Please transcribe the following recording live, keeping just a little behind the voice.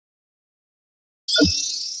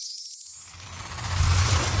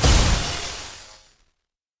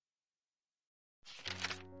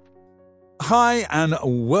Hi and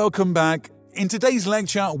welcome back. In today's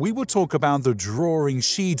lecture, we will talk about the drawing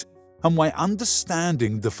sheet and why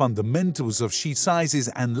understanding the fundamentals of sheet sizes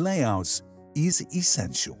and layouts is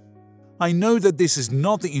essential. I know that this is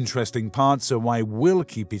not the interesting part, so I will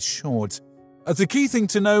keep it short. The key thing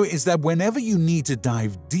to know is that whenever you need to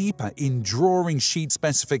dive deeper in drawing sheet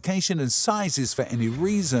specification and sizes for any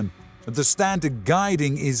reason, the standard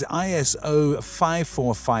guiding is ISO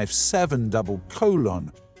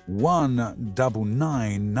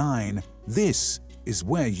 5457:1999. This is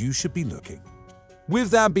where you should be looking.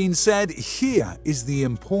 With that being said, here is the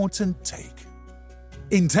important take.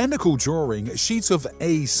 In technical drawing, sheets of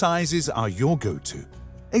A sizes are your go-to.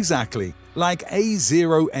 Exactly, like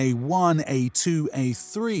A0, A1, A2,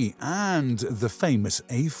 A3, and the famous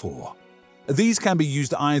A4. These can be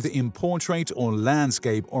used either in portrait or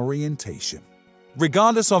landscape orientation.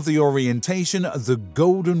 Regardless of the orientation, the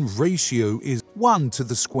golden ratio is 1 to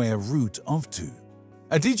the square root of 2.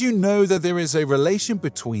 Did you know that there is a relation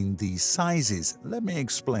between these sizes? Let me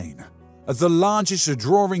explain. The largest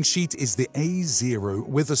drawing sheet is the A0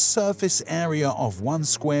 with a surface area of 1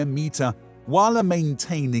 square meter while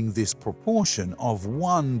maintaining this proportion of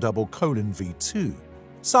 1:V2.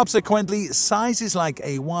 Subsequently, sizes like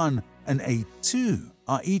A1 and A2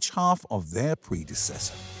 are each half of their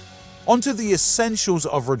predecessor. Onto the essentials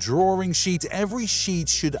of a drawing sheet. Every sheet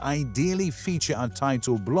should ideally feature a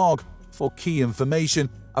title block for key information,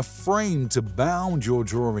 a frame to bound your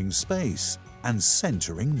drawing space, and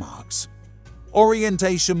centering marks.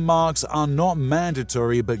 Orientation marks are not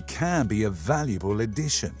mandatory but can be a valuable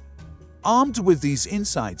addition. Armed with these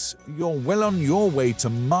insights, you're well on your way to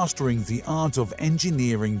mastering the art of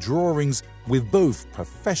engineering drawings with both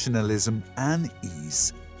professionalism and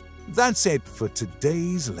ease. That's it for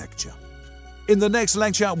today's lecture. In the next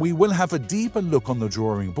lecture, we will have a deeper look on the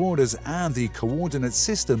drawing borders and the coordinate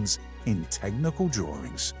systems in technical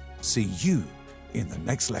drawings. See you in the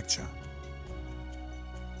next lecture.